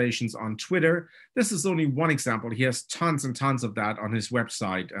of innovations on Twitter. This is only one example. He has tons and tons of that on his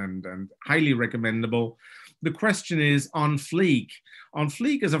website and highly recommendable. The question is on fleek. On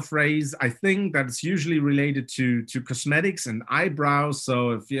fleek is a phrase, I think, that's usually related to cosmetics and eyebrows.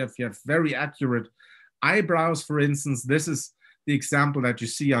 So if you have very accurate eyebrows, for instance, this is the example that you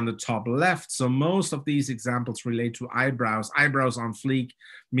see on the top left. So most of these examples relate to eyebrows on fleek,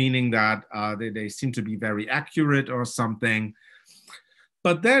 meaning that they seem to be very accurate or something.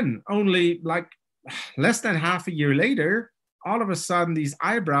 But then only like less than half a year later, all of a sudden these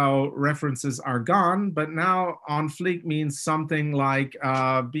eyebrow references are gone, but now on fleek means something like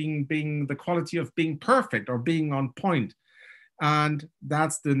being the quality of being perfect or being on point. And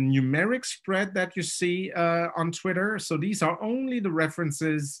that's the numeric spread that you see on Twitter. So these are only the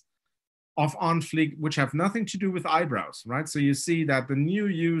references of on fleek, which have nothing to do with eyebrows, right? So you see that the new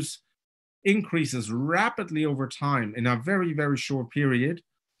use increases rapidly over time in a very, very short period.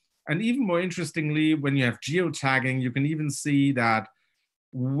 And even more interestingly, when you have geotagging, you can even see that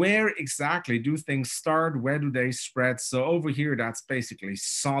where exactly do things start? Where do they spread? So over here, that's basically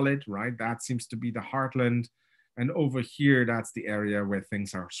solid, right? That seems to be the heartland. And over here, that's the area where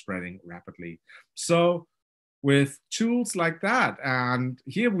things are spreading rapidly. So with tools like that, and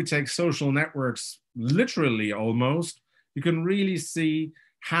here we take social networks literally almost, you can really see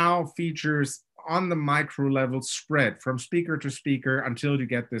how features on the micro level spread from speaker to speaker until you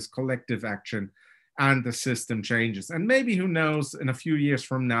get this collective action and the system changes. And maybe, who knows, in a few years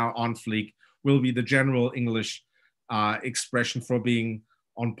from now, on fleek will be the general English expression for being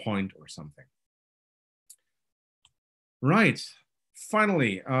on point or something. Right.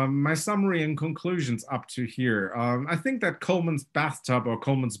 Finally, my summary and conclusions up to here. I think that Coleman's bathtub, or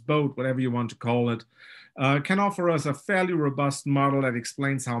Coleman's boat, whatever you want to call it, can offer us a fairly robust model that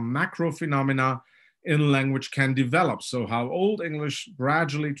explains how macro phenomena in language can develop. So how Old English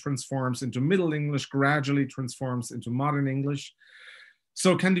gradually transforms into Middle English, gradually transforms into modern English.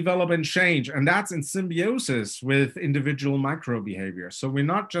 So can develop and change. And that's in symbiosis with individual micro behavior. So we're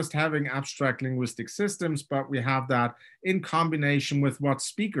not just having abstract linguistic systems, but we have that in combination with what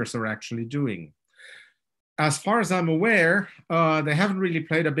speakers are actually doing. As far as I'm aware, they haven't really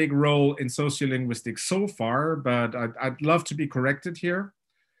played a big role in sociolinguistics so far, but I'd love to be corrected here.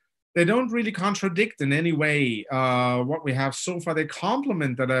 They don't really contradict in any way what we have so far. They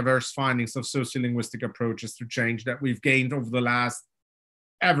complement the diverse findings of sociolinguistic approaches to change that we've gained over the last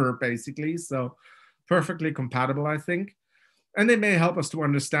ever, basically. So perfectly compatible, I think. And they may help us to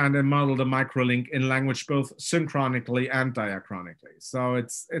understand and model the microlink in language both synchronically and diachronically. So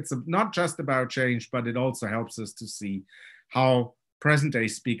it's not just about change, but it also helps us to see how present-day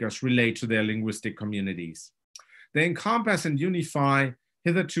speakers relate to their linguistic communities. They encompass and unify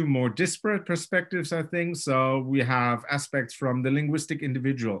hitherto more disparate perspectives, I think. So we have aspects from the linguistic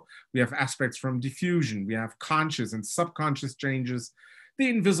individual, we have aspects from diffusion, we have conscious and subconscious changes, the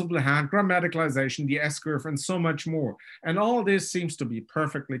invisible hand, grammaticalization, the S-curve, and so much more. And all this seems to be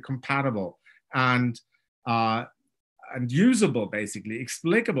perfectly compatible and usable, basically,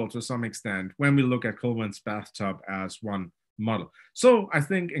 explicable to some extent when we look at Coleman's bathtub as one model. So I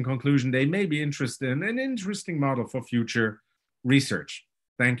think, in conclusion, they may be interested in an interesting model for future research.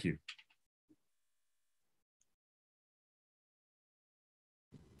 Thank you.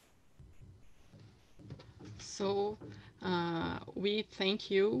 So we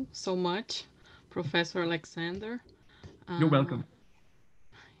thank you so much, Professor Alexander. You're welcome.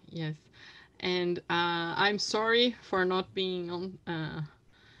 Yes, and I'm sorry for not being on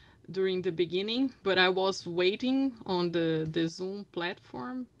during the beginning, but I was waiting on the Zoom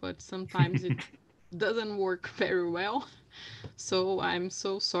platform, but sometimes it doesn't work very well. So I'm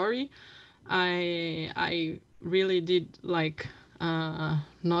so sorry. I really did like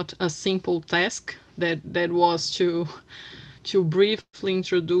not a simple task that was to briefly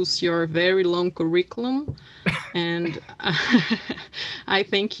introduce your very long curriculum, and I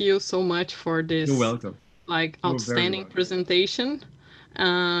thank you so much for this. You're welcome. Like outstanding presentation.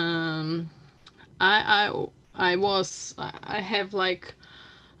 I have like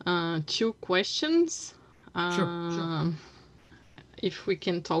 2 questions. Sure. If we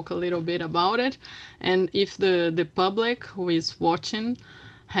can talk a little bit about it, and if the public who is watching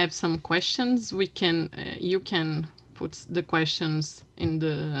have some questions, we can you can put the questions in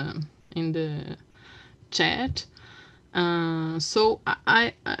the chat. So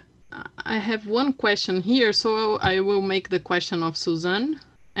I have one question here, so I will make the question of Suzanne,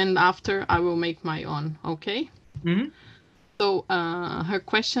 and after I will make my own, okay? Mm-hmm. So her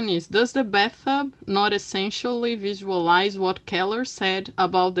question is, does the bathtub not essentially visualize what Keller said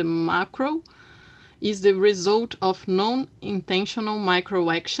about the macro is the result of non-intentional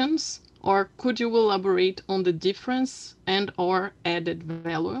microactions, or could you elaborate on the difference and or added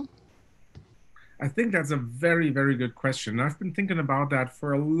value? I think that's a very, very good question. I've been thinking about that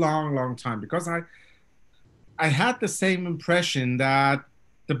for a long, long time, because I had the same impression that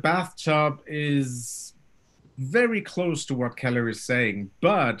the bathtub is very close to what Keller is saying.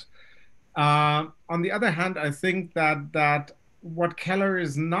 But on the other hand, I think that what Keller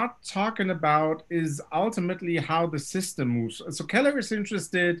is not talking about is ultimately how the system moves. So Keller is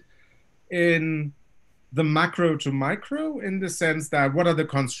interested in the macro to micro in the sense that what are the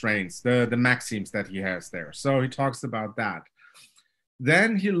constraints, the maxims that he has there. So he talks about that.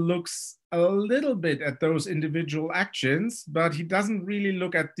 Then he looks a little bit at those individual actions, but he doesn't really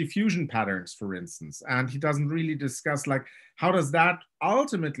look at diffusion patterns, for instance. And he doesn't really discuss like, how does that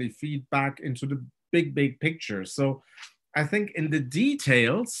ultimately feed back into the big picture? So I think in the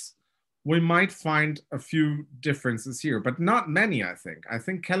details, we might find a few differences here, but not many, I think. I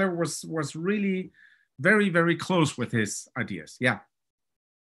think Keller was really very close with his ideas. Yeah.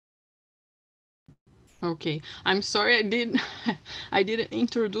 Okay, I'm sorry I didn't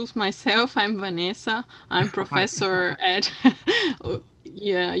introduce myself. I'm Vanessa. I'm professor at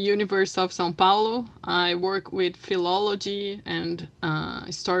University of São Paulo. I work with philology and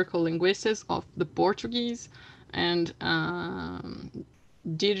historical linguistics of the Portuguese and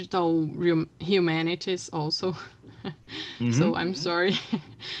digital humanities also. So I'm sorry.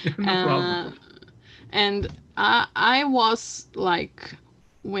 No problem. And I was like,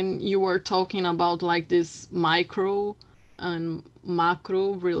 when you were talking about like this micro and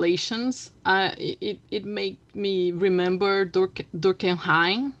macro relations, it made me remember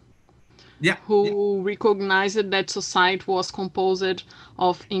Durkheim, Yeah. who recognized that society was composed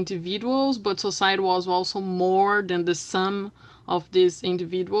of individuals, but society was also more than the sum of these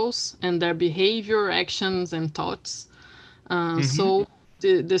individuals and their behavior, actions, and thoughts. So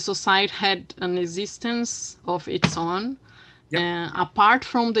the society had an existence of its own, apart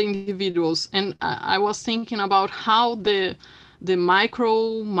from the individuals. And I was thinking about how the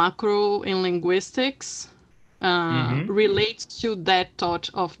micro, macro in linguistics relates to that thought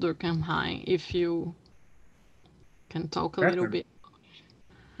of Durkheim. If you can talk a little bit.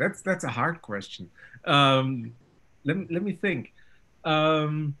 That's a hard question. Let me think.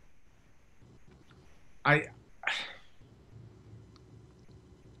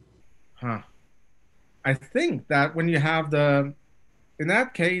 I think that when you have in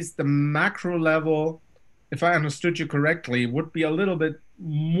that case, the macro level, if I understood you correctly, would be a little bit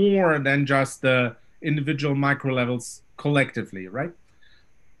more than just the individual micro levels collectively, right?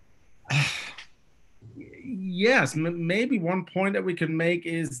 Yes, maybe one point that we can make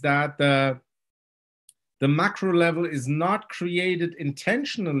is that the macro level is not created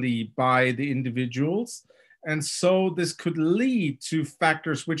intentionally by the individuals. And so this could lead to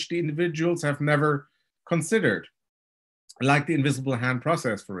factors which the individuals have never considered, like the invisible hand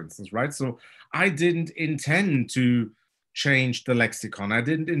process, for instance, right? So I didn't intend to change the lexicon. I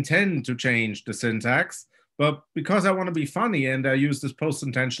didn't intend to change the syntax, but because I want to be funny and I use this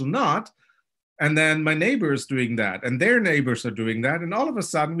post-intentional not, and then my neighbor is doing that, and their neighbors are doing that, and all of a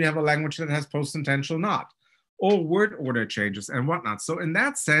sudden we have a language that has post-intentional not, or word order changes and whatnot. So in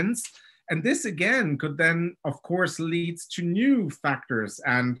that sense, and this again could then, of course, leads to new factors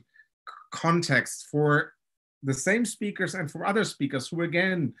and contexts for the same speakers and for other speakers who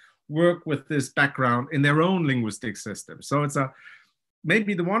again work with this background in their own linguistic system. So it's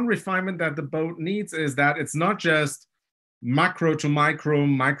maybe the one refinement that the boat needs is that it's not just macro to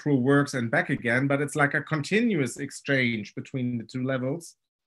micro works and back again, but it's like a continuous exchange between the two levels.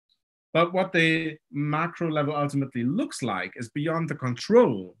 But what the macro level ultimately looks like is beyond the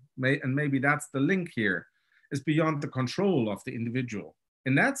control, and maybe that's the link here, is beyond the control of the individual.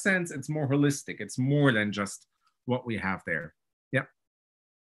 In that sense, it's more holistic. It's more than just what we have there. Yeah.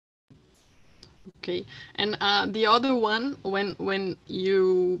 Okay, and the other one, when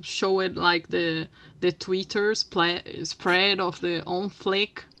you show it like the Twitter spread of the on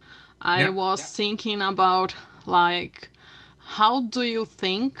flick, I was thinking about like, how do you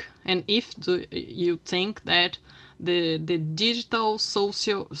think, and if do you think that the digital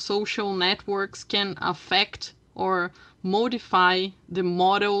social networks can affect or modify the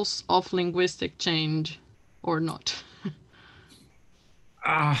models of linguistic change or not?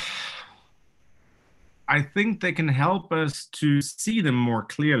 I think they can help us to see them more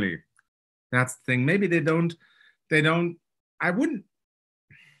clearly. That's the thing. Maybe they don't, I wouldn't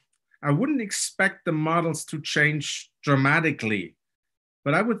expect the models to change dramatically,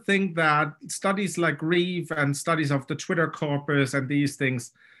 but I would think that studies like Reeve and studies of the Twitter corpus and these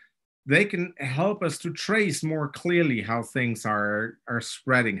things, they can help us to trace more clearly how things are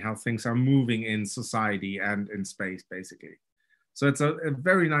spreading, how things are moving in society and in space, basically. So it's a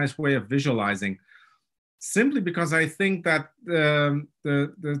very nice way of visualizing, simply because I think that the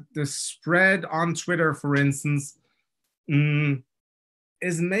spread on Twitter, for instance,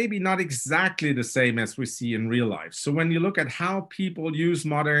 is maybe not exactly the same as we see in real life. So when you look at how people use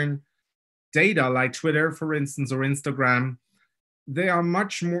modern data like Twitter, for instance, or Instagram,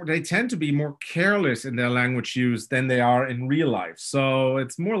 they tend to be more careless in their language use than they are in real life. So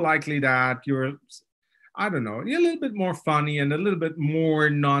it's more likely that I don't know, a little bit more funny and a little bit more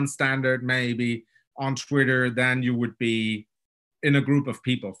non-standard maybe on Twitter than you would be in a group of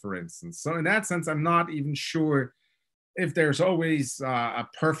people, for instance. So in that sense, I'm not even sure if there's always a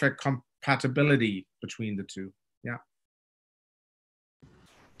perfect compatibility between the two. Yeah.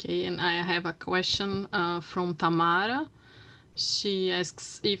 Okay, and I have a question from Tamara. She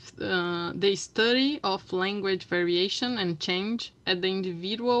asks if the study of language variation and change at the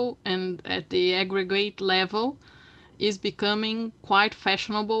individual and at the aggregate level is becoming quite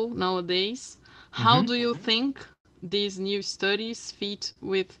fashionable nowadays. How do you think these new studies fit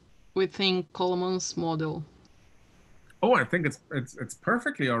within Coleman's model? Oh, I think it's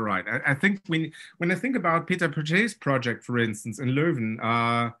perfectly all right. I think when I think about Peter Perget's project, for instance, in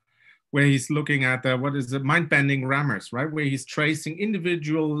Leuven, where he's looking at what is it, mind-bending grammars, right? Where he's tracing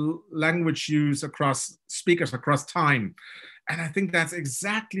individual language use across speakers across time. And I think that's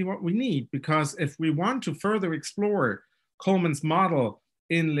exactly what we need, because if we want to further explore Coleman's model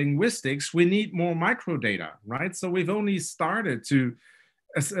in linguistics, we need more microdata, right? So we've only started to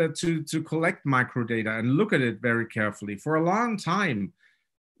collect microdata and look at it very carefully. For a long time,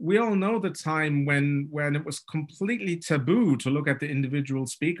 we all know the time when it was completely taboo to look at the individual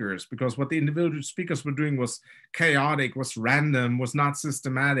speakers, because what the individual speakers were doing was chaotic, was random, was not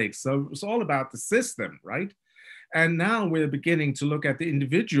systematic. So it was all about the system, right? And now we're beginning to look at the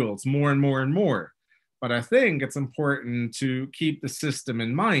individuals more and more and more. But I think it's important to keep the system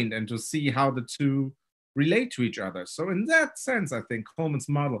in mind and to see how the two relate to each other. So in that sense, I think Coleman's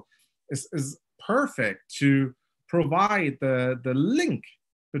model is perfect to provide the link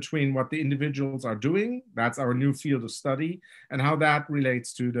between what the individuals are doing, that's our new field of study, and how that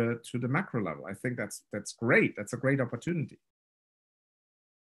relates to the macro level. I think that's great. That's a great opportunity.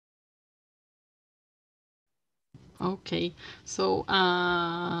 Okay, so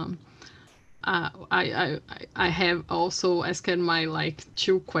I have also asked my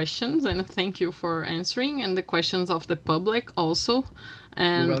two questions, and thank you for answering, and the questions of the public also.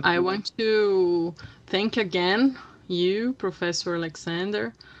 And I want to thank again you, Professor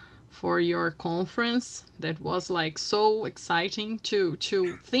Alexander, for your conference. That was so exciting to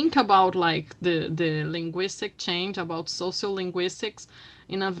think about the linguistic change, about sociolinguistics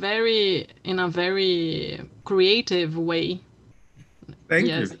in a very creative way. Thank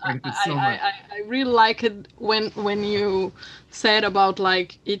you. Thank you so much. I really like it when you said about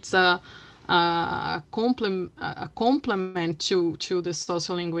it's a complement to the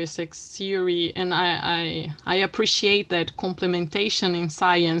sociolinguistics theory, and I appreciate that complementation in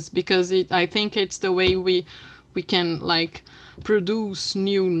science, because I think it's the way we can produce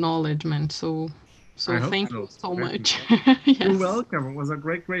new knowledgement. So thank you so much. Yes. You're welcome. It was a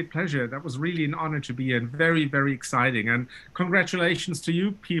great pleasure. That was really an honor to be in. Very, very exciting. And congratulations to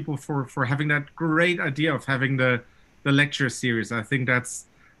you people for having that great idea of having the lecture series. I think that's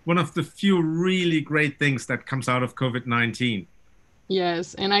one of the few really great things that comes out of COVID-19.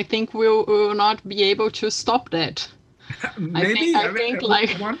 Yes, and I think we'll not be able to stop that. Maybe. I think it would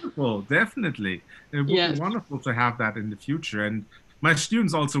be wonderful, definitely. It would be wonderful to have that in the future. And my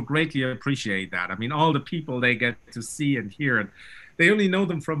students also greatly appreciate that. I mean, all the people they get to see and hear, and they only know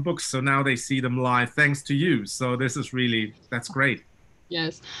them from books, so now they see them live thanks to you. So this is really, that's great.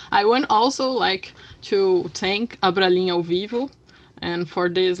 Yes. I want also to thank Abralinha ao Vivo and for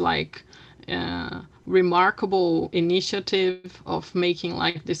this remarkable initiative of making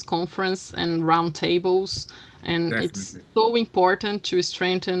this conference and roundtables. And it's so important to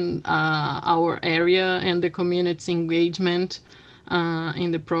strengthen our area and the community's engagement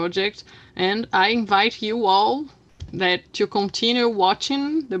in the project. And I invite you all to continue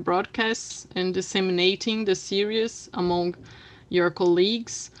watching the broadcasts and disseminating the series among your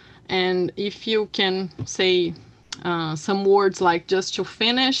colleagues. And if you can say some words just to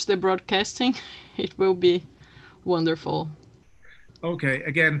finish the broadcasting, it will be wonderful. Okay,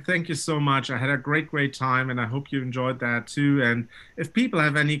 again, thank you so much. I had a great time, and I hope you enjoyed that too. And if people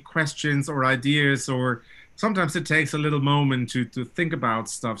have any questions or ideas, or sometimes it takes a little moment to think about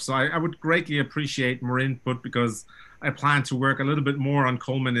stuff, so I would greatly appreciate more input, because I plan to work a little bit more on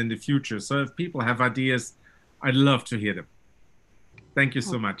Coleman in the future. So if people have ideas, I'd love to hear them. Thank you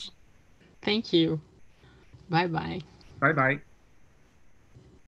so much. Thank you. Bye-bye. Bye-bye.